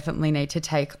and I definitely need to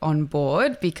take on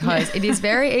board because it is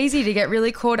very easy to get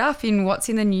really caught up in what's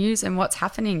in the news and what's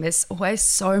happening. There's always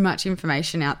so much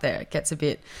information out there. It gets a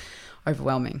bit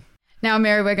overwhelming. Now,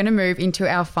 Mary, we're going to move into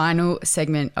our final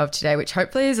segment of today, which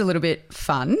hopefully is a little bit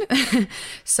fun.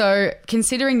 So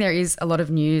considering there is a lot of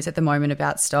news at the moment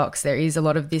about stocks, there is a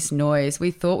lot of this noise,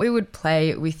 we thought we would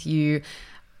play with you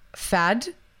fad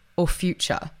or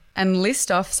future and list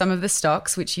off some of the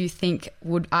stocks which you think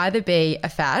would either be a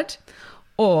fad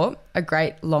or a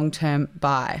great long-term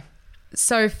buy.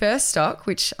 So first stock,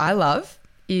 which I love,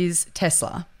 is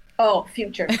Tesla. Oh,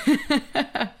 future.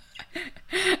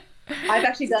 I've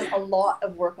actually done a lot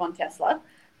of work on Tesla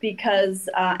because,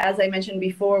 as I mentioned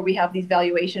before, we have these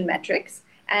valuation metrics.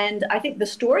 And I think the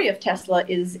story of Tesla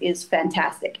is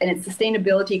fantastic. And its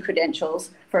sustainability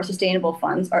credentials for sustainable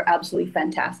funds are absolutely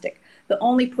fantastic. The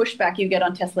only pushback you get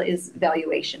on Tesla is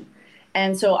valuation.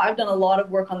 And so I've done a lot of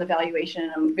work on the valuation,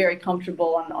 and I'm very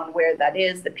comfortable on where that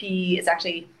is. The PE is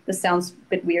actually, this sounds a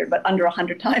bit weird, but under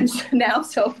 100 times now.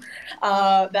 So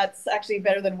that's actually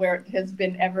better than where it has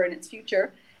been ever in its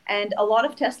future. And a lot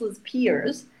of Tesla's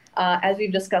peers, as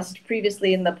we've discussed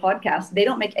previously in the podcast, they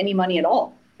don't make any money at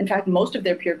all. In fact, most of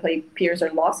their peers are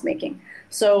loss-making.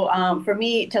 So for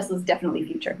me, Tesla's definitely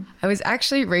future. I was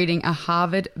actually reading a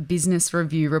Harvard Business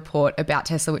Review report about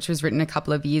Tesla, which was written a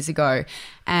couple of years ago.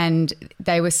 And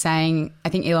they were saying, I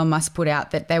think Elon Musk put out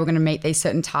that they were going to meet these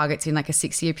certain targets in like a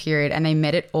 6-year period, and they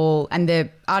met it all. And the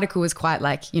article was quite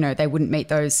like, they wouldn't meet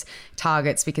those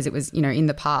targets because it was, in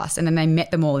the past. And then they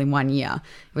met them all in 1 year.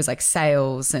 It was like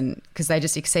sales, and because they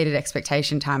just exceeded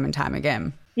expectation time and time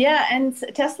again. Yeah, and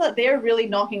Tesla, they're really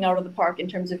knocking out of the park in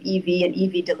terms of EV and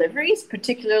EV deliveries,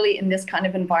 particularly in this kind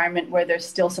of environment where there's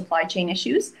still supply chain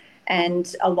issues.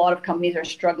 And a lot of companies are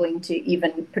struggling to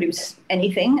even produce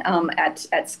anything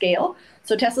at scale.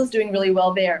 So Tesla's doing really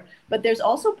well there. But there's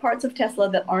also parts of Tesla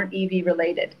that aren't EV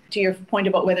related. To your point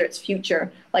about whether it's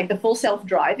future, like the full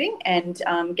self-driving and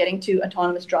getting to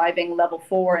autonomous driving level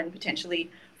 4 and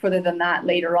potentially further than that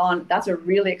later on, that's a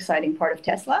really exciting part of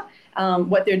Tesla.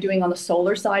 What they're doing on the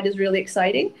solar side is really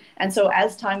exciting. And so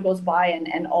as time goes by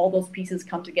and all those pieces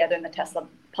come together in the Tesla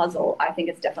puzzle, I think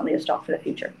it's definitely a stock for the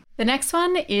future. The next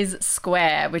one is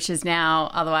Square, which is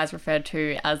now otherwise referred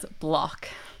to as Block.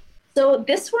 So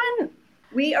this one,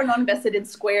 we are not invested in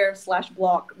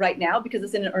Square/Block right now because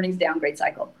it's in an earnings downgrade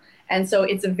cycle. And so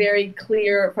it's a very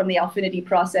clear from the Alphinity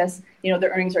process, their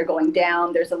earnings are going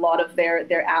down. There's a lot of their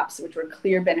apps, which were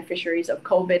clear beneficiaries of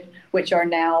COVID, which are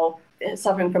now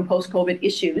suffering from post-COVID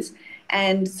issues.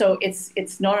 And so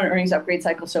it's not an earnings upgrade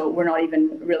cycle, so we're not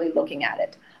even really looking at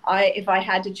it. If I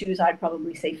had to choose, I'd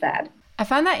probably say fad. I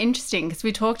find that interesting because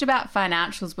we talked about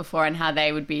financials before and how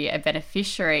they would be a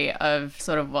beneficiary of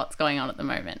sort of what's going on at the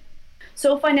moment.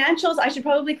 So financials, I should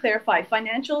probably clarify.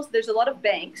 Financials, there's a lot of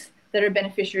banks that are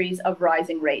beneficiaries of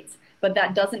rising rates, but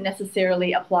that doesn't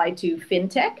necessarily apply to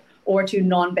fintech or to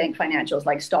non-bank financials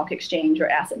like stock exchange or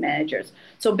asset managers.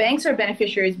 So banks are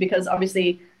beneficiaries because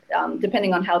obviously,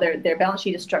 depending on how their balance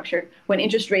sheet is structured, when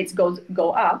interest rates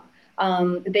go up,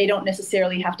 they don't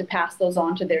necessarily have to pass those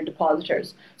on to their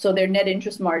depositors. So their net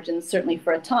interest margins, certainly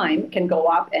for a time, can go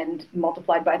up, and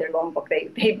multiplied by their loan book,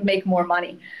 they make more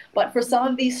money. But for some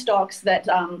of these stocks that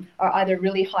are either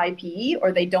really high PE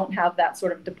or they don't have that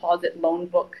sort of deposit loan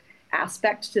book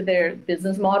aspect to their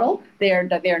business model, they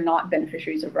are not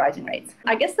beneficiaries of rising rates.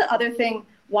 I guess the other thing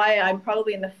why I'm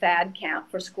probably in the fad camp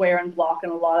for Square and Block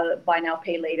and a lot of buy now,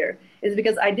 pay later is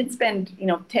because I did spend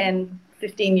 10,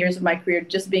 15 years of my career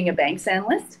just being a banks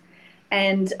analyst.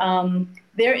 And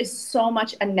there is so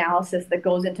much analysis that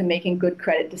goes into making good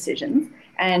credit decisions.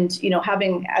 And,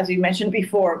 having, as we mentioned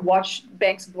before, watched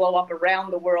banks blow up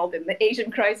around the world in the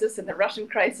Asian crisis and the Russian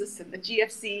crisis and the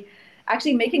GFC.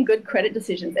 actually making good credit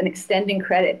decisions and extending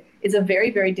credit is a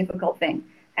very, very difficult thing.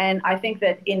 And I think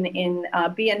that in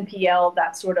BNPL,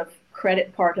 that sort of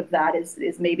credit part of that is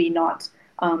maybe not,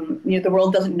 the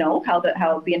world doesn't know how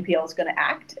BNPL is going to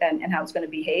act and how it's going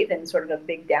to behave in sort of a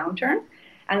big downturn.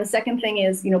 And the second thing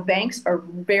is, banks are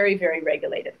very, very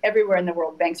regulated. Everywhere in the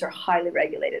world, banks are highly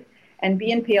regulated. And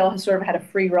BNPL has sort of had a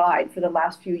free ride for the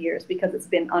last few years because it's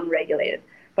been unregulated.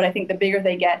 But I think the bigger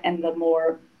they get and a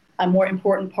more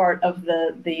important part of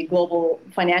the global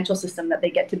financial system that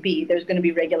they get to be, there's going to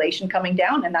be regulation coming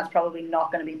down, and that's probably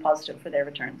not going to be positive for their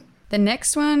returns. The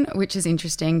next one, which is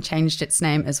interesting, changed its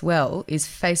name as well, is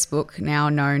Facebook, now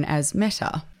known as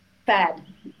Meta. Fad.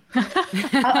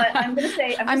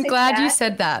 I'm glad you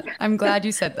said that. I'm glad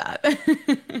you said that.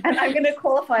 And I'm going to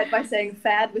qualify it by saying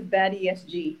fad with bad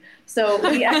ESG. So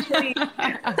we actually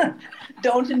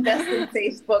don't invest in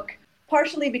Facebook,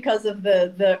 partially because of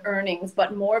the earnings,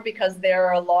 but more because there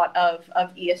are a lot of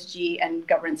ESG and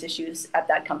governance issues at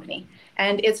that company.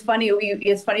 And it's funny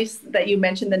that you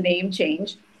mentioned the name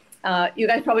change. You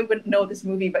guys probably wouldn't know this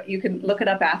movie, but you can look it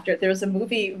up after. There was a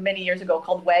movie many years ago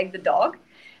called Wag the Dog.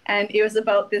 And it was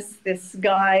about this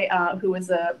guy who was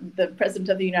the president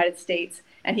of the United States,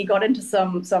 and he got into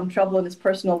some trouble in his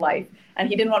personal life, and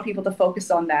he didn't want people to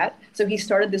focus on that. So he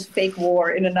started this fake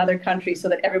war in another country so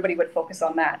that everybody would focus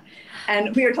on that.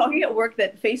 And we were talking at work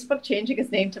that Facebook changing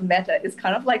its name to Meta is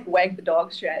kind of like Wag the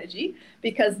Dog strategy,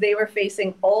 because they were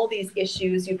facing all these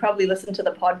issues. You probably listened to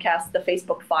the podcast, The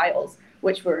Facebook Files,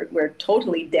 which were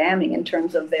totally damning in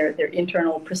terms of their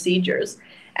internal procedures.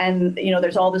 And,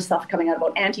 there's all this stuff coming out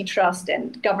about antitrust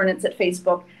and governance at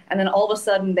Facebook. And then all of a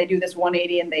sudden they do this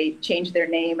 180 and they change their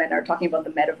name and are talking about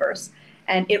the metaverse.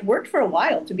 And it worked for a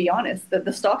while, to be honest.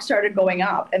 The stock started going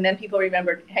up, and then people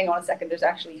remembered, hang on a second, there's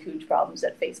actually huge problems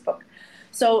at Facebook.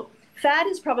 So fad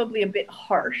is probably a bit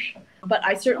harsh, but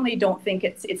I certainly don't think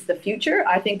it's the future.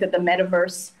 I think that the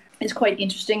metaverse is quite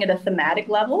interesting at a thematic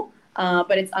level.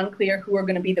 But it's unclear who are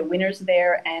going to be the winners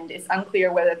there, and it's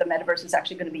unclear whether the metaverse is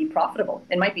actually going to be profitable.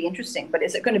 It might be interesting, but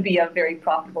is it going to be a very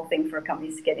profitable thing for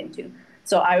companies to get into?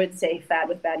 So I would say fad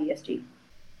with bad ESG.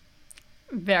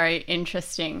 Very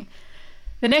interesting.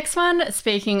 The next one,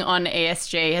 speaking on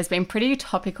ESG, has been pretty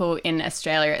topical in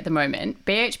Australia at the moment.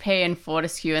 BHP and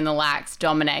Fortescue and the likes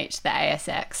dominate the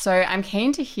ASX. So I'm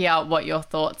keen to hear what your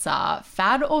thoughts are,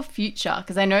 fad or future,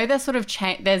 because I know there's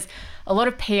there's a lot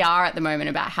of PR at the moment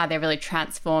about how they're really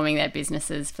transforming their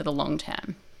businesses for the long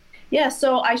term. Yeah,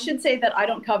 so I should say that I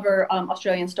don't cover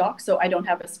Australian stocks, so I don't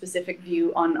have a specific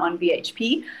view on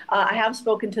BHP. I have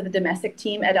spoken to the domestic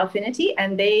team at Alphinity,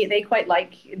 and they quite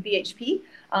like BHP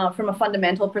from a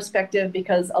fundamental perspective,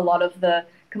 because a lot of the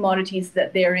commodities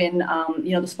that they're in,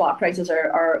 the spot prices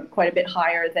are quite a bit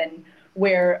higher than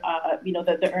where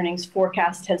the earnings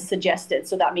forecast has suggested.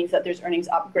 So that means that there's earnings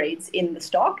upgrades in the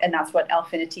stock, and that's what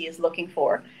Alphinity is looking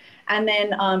for. And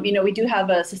then, we do have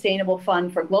a sustainable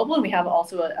fund for global, and we have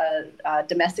also a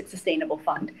domestic sustainable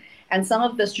fund. And some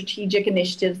of the strategic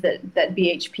initiatives that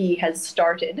BHP has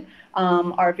started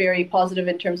are very positive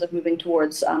in terms of moving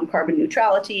towards carbon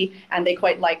neutrality, and they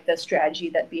quite like the strategy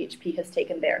that BHP has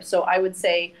taken there. So I would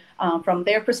say, from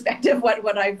their perspective,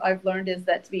 what I've learned is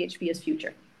that BHP is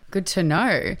future. Good to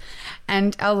know.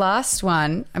 And our last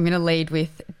one, I'm going to lead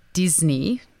with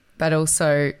Disney, but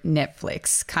also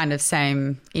Netflix, kind of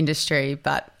same industry,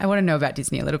 but I want to know about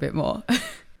Disney a little bit more.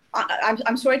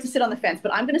 I'm sorry to sit on the fence,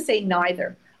 but I'm going to say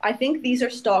neither. I think these are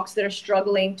stocks that are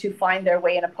struggling to find their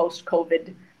way in a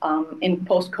post-COVID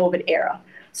era.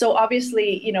 So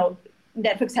obviously,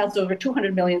 Netflix has over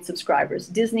 200 million subscribers.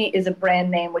 Disney is a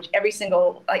brand name which every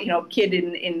single kid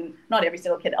not every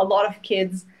single kid, a lot of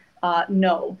kids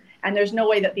know. And there's no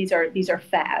way that these are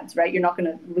fads, right? You're not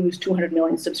going to lose 200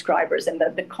 million subscribers, and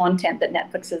the content that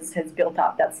Netflix has built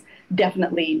up, that's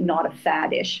definitely not a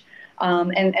faddish.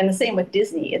 And the same with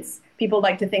Disney. It's people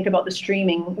like to think about the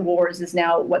streaming wars is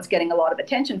now what's getting a lot of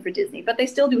attention for Disney, but they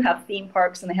still do have theme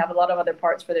parks, and they have a lot of other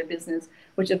parts for their business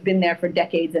which have been there for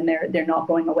decades, and they're not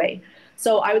going away.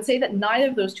 So I would say that neither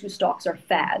of those two stocks are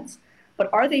fads, but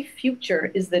are they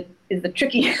future is the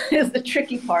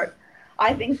tricky part.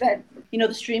 I think that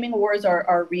the streaming wars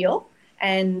are real,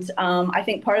 and I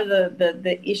think part of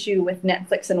the issue with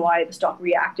Netflix and why the stock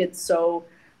reacted so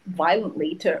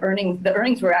violently to earnings, the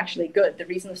earnings were actually good. The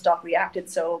reason the stock reacted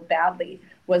so badly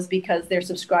was because their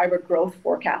subscriber growth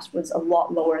forecast was a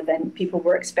lot lower than people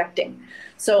were expecting.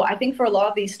 So I think for a lot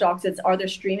of these stocks, are there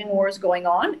streaming wars going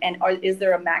on, and is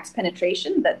there a max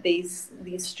penetration that these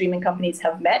streaming companies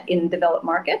have met in developed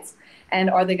markets,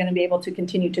 and are they going to be able to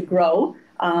continue to grow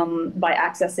by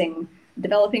accessing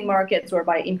developing markets or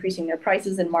by increasing their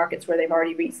prices in markets where they've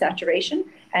already reached saturation.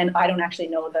 And I don't actually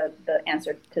know the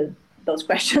answer to those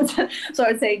questions. So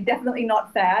I would say definitely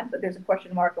not fad, but there's a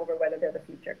question mark over whether they're the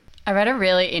future. I read a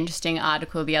really interesting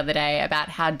article the other day about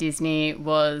how Disney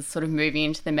was sort of moving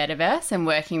into the metaverse and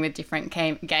working with different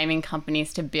gaming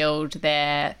companies to build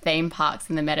their theme parks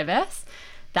in the metaverse.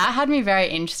 That had me very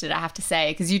interested, I have to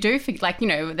say, because you do, like, you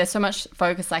know, there's so much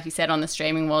focus, like you said, on the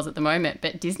streaming wars at the moment,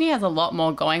 but Disney has a lot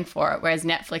more going for it, whereas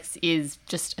Netflix is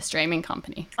just a streaming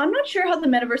company. I'm not sure how the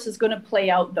metaverse is going to play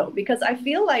out, though, because I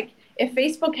feel like if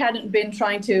Facebook hadn't been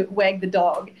trying to wag the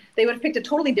dog, they would have picked a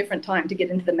totally different time to get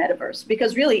into the metaverse,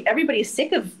 because really everybody is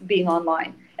sick of being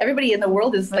online. Everybody in the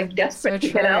world is like desperate to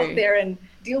get out there and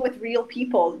deal with real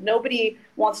people. Nobody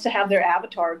wants to have their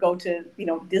avatar go to, you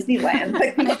know, Disneyland.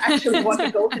 Like, people actually want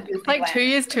to go to Disneyland. Like 2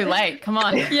 years too late. Come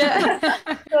on. Yeah.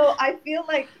 So I feel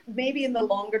like maybe in the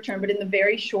longer term, but in the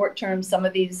very short term, some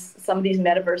of these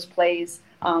metaverse plays,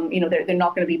 you know, they're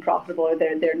not going to be profitable, or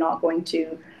they're not going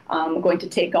to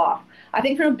take off. I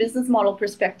think from a business model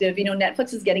perspective, you know,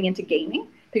 Netflix is getting into gaming,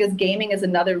 because gaming is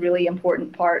another really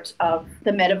important part of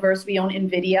the metaverse. We own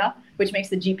NVIDIA, which makes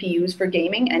the GPUs for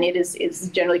gaming, and it is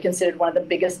generally considered one of the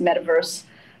biggest metaverse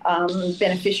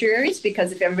beneficiaries,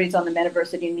 because if everybody's on the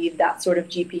metaverse and you need that sort of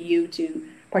GPU to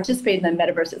participate in the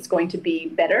metaverse, it's going to be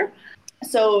better.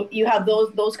 So you have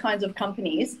those kinds of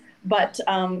companies, but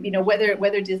you know,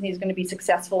 whether Disney is going to be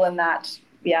successful in that,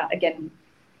 yeah, again,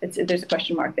 there's a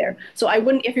question mark there. So I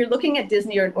wouldn't, if you're looking at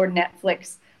Disney or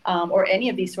Netflix or any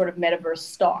of these sort of metaverse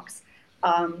stocks,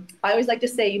 I always like to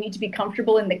say you need to be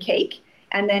comfortable in the cake,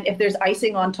 and then if there's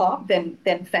icing on top, then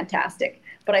fantastic.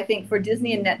 But I think for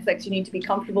Disney and Netflix, you need to be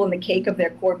comfortable in the cake of their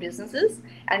core businesses,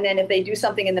 and then if they do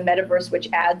something in the metaverse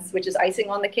which is icing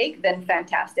on the cake, then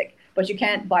fantastic. But you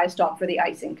can't buy a stock for the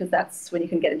icing, because that's when you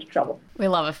can get into trouble. We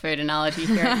love a food analogy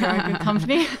here at Your Own Good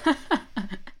Company.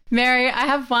 Mary, I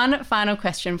have one final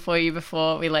question for you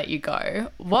before we let you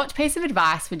go. What piece of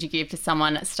advice would you give to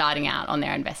someone starting out on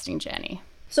their investing journey?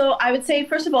 So I would say,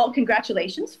 first of all,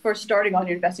 congratulations for starting on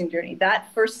your investing journey.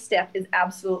 That first step is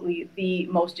absolutely the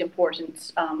most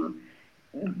important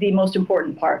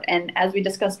part. And as we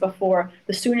discussed before,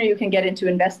 the sooner you can get into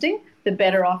investing, the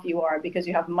better off you are, because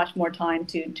you have much more time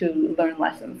to learn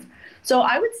lessons. So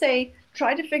I would say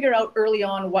try to figure out early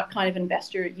on what kind of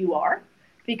investor you are,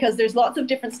 because there's lots of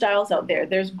different styles out there.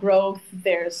 There's growth,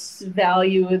 there's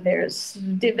value, there's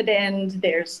dividend,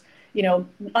 there's, you know,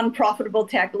 unprofitable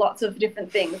tech, lots of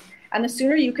different things. And the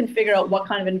sooner you can figure out what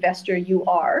kind of investor you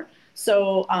are,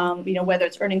 so, you know, whether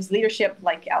it's earnings leadership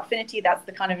like Alphinity, that's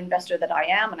the kind of investor that I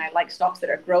am, and I like stocks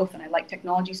that are growth, and I like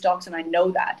technology stocks, and I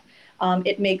know that.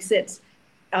 It makes it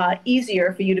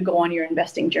easier for you to go on your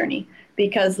investing journey.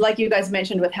 Because like you guys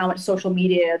mentioned, with how much social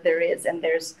media there is, and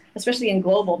there's, especially in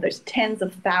global, there's tens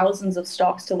of thousands of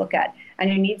stocks to look at,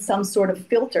 and you need some sort of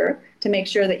filter to make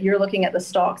sure that you're looking at the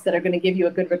stocks that are going to give you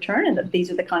a good return, and that these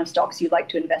are the kind of stocks you like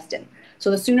to invest in. So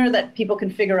the sooner that people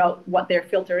can figure out what their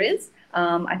filter is,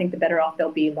 I think the better off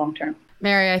they'll be long term.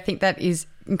 Mary, I think that is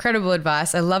incredible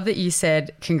advice. I love that you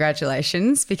said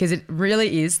congratulations, because it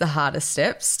really is the hardest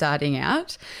step, starting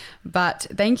out. But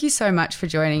thank you so much for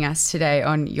joining us today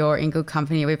on Your In Good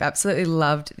Company. We've absolutely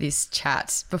loved this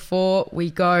chat. Before we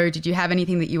go, did you have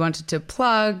anything that you wanted to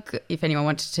plug? If anyone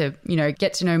wanted to, you know,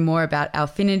 get to know more about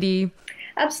Alphinity?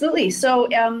 Absolutely. So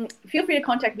feel free to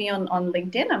contact me on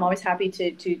LinkedIn. I'm always happy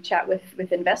to chat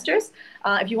with investors.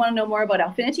 If you want to know more about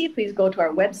Alphinity, please go to our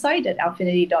website at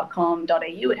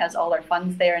alphinity.com.au. It has all our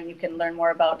funds there, and you can learn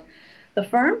more about the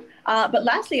firm. But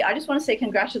lastly, I just want to say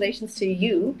congratulations to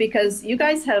you, because you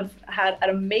guys have had an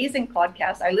amazing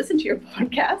podcast. I listened to your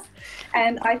podcast,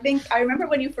 and I remember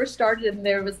when you first started and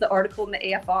there was the article in the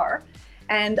AFR.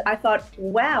 And I thought,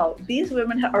 wow, these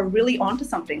women are really onto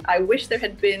something. I wish there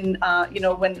had been, you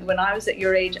know, when I was at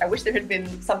your age, I wish there had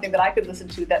been something that I could listen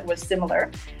to that was similar.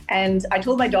 And I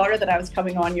told my daughter that I was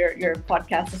coming on your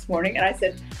podcast this morning. And I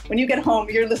said, when you get home,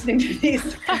 you're listening to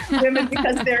these women,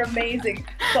 because they're amazing.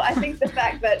 So I think the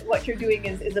fact that what you're doing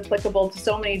is applicable to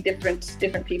so many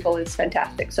different people is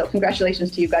fantastic. So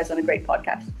congratulations to you guys on a great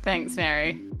podcast. Thanks,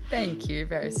 Mary. Thank you.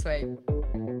 Very sweet.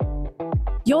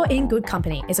 You're in Good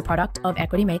Company is a product of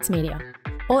Equity Mates Media.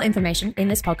 All information in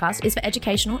this podcast is for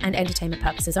educational and entertainment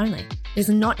purposes only. It is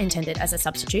not intended as a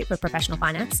substitute for professional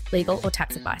finance, legal, or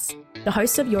tax advice. The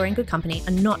hosts of You're in Good Company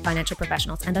are not financial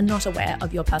professionals and are not aware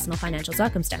of your personal financial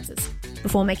circumstances.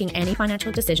 Before making any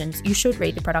financial decisions, you should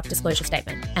read the product disclosure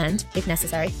statement and, if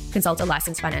necessary, consult a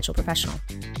licensed financial professional.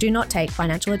 Do not take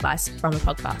financial advice from a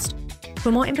podcast.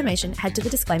 For more information, head to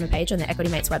the disclaimer page on the Equity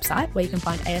Mates website, where you can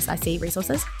find ASIC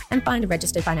resources and find a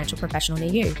registered financial professional near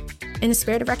you. In the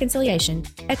spirit of reconciliation,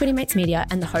 Equity Mates Media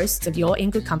and the hosts of You're in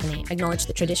Good Company acknowledge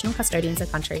the traditional custodians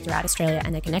of country throughout Australia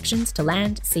and their connections to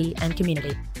land, sea and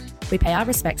community. We pay our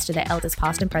respects to their elders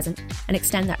past and present and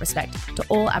extend that respect to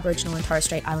all Aboriginal and Torres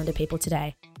Strait Islander people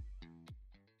today.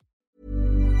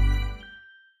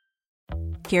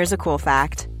 Here's a cool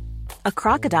fact. A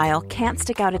crocodile can't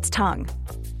stick out its tongue.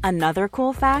 Another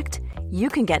cool fact, you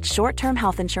can get short-term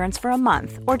health insurance for a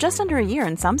month or just under a year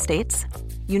in some states.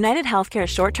 United Healthcare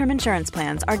short-term insurance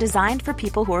plans are designed for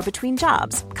people who are between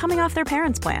jobs, coming off their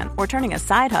parents' plan, or turning a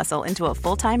side hustle into a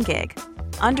full-time gig.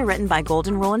 Underwritten by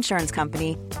Golden Rule Insurance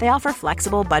Company, they offer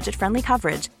flexible, budget-friendly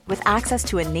coverage with access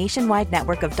to a nationwide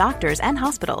network of doctors and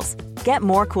hospitals. Get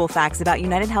more cool facts about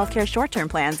United Healthcare short-term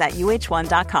plans at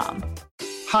uh1.com.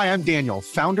 Hi, I'm Daniel,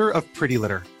 founder of Pretty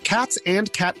Litter. Cats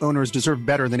and cat owners deserve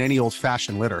better than any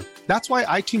old-fashioned litter. That's why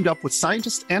I teamed up with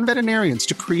scientists and veterinarians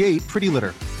to create Pretty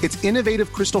Litter. Its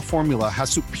innovative crystal formula has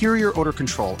superior odor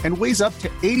control and weighs up to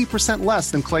 80%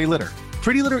 less than clay litter.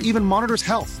 Pretty Litter even monitors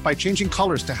health by changing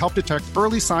colors to help detect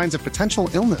early signs of potential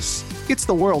illness. It's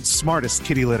the world's smartest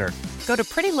kitty litter. Go to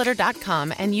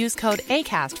prettylitter.com and use code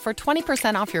ACAST for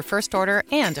 20% off your first order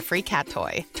and a free cat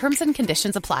toy. Terms and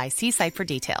conditions apply. See site for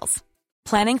details.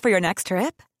 Planning for your next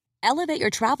trip? Elevate your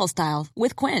travel style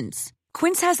with Quince.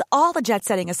 Quince has all the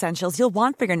jet-setting essentials you'll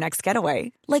want for your next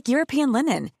getaway, like European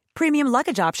linen, premium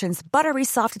luggage options, buttery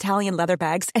soft Italian leather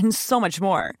bags, and so much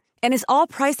more. And is all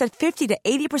priced at 50 to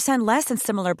 80% less than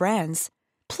similar brands.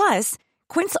 Plus,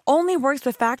 Quince only works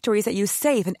with factories that use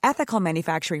safe and ethical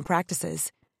manufacturing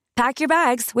practices. Pack your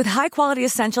bags with high-quality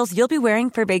essentials you'll be wearing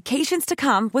for vacations to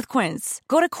come with Quince.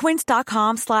 Go to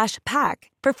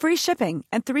quince.com/pack for free shipping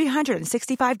and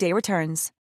 365-day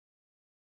returns.